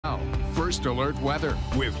First Alert Weather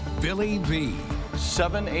with Billy V.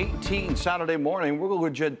 7:18 Saturday morning. We're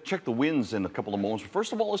going to check the winds in a couple of moments.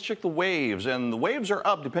 First of all, let's check the waves. And the waves are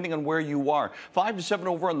up depending on where you are. 5 to 7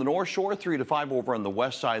 over on the north shore, 3 to 5 over on the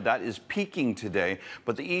west side. That is peaking today.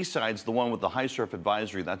 But the east side's the one with the high surf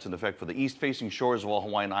advisory. That's in effect for the east-facing shores of all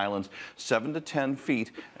Hawaiian Islands, 7 to 10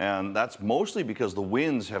 feet. And that's mostly because the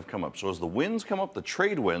winds have come up. So as the winds come up, the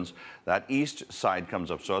trade winds, that east side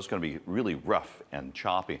comes up. So it's going to be really rough and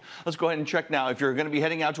choppy. Let's go ahead and check now. If you're going to be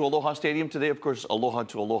heading out to Aloha Stadium today, of course, Aloha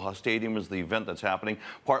to Aloha Stadium is the event that's happening.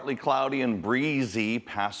 Partly cloudy and breezy,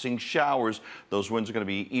 passing showers. Those winds are going to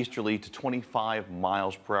be easterly to 25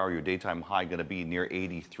 miles per hour. Your daytime high going to be near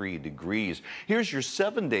 83 degrees. Here's your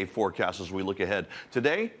 7-day forecast as we look ahead.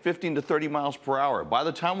 Today, 15 to 30 miles per hour. By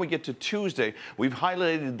the time we get to Tuesday, we've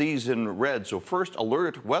highlighted these in red. So first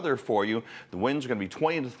alert weather for you. The winds are going to be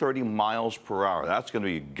 20 to 30 miles per hour. That's going to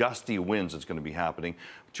be gusty winds that's going to be happening.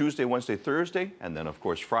 Tuesday, Wednesday, Thursday, and then of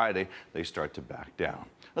course Friday, they start to back down.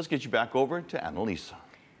 Let's get you back over to Annalisa.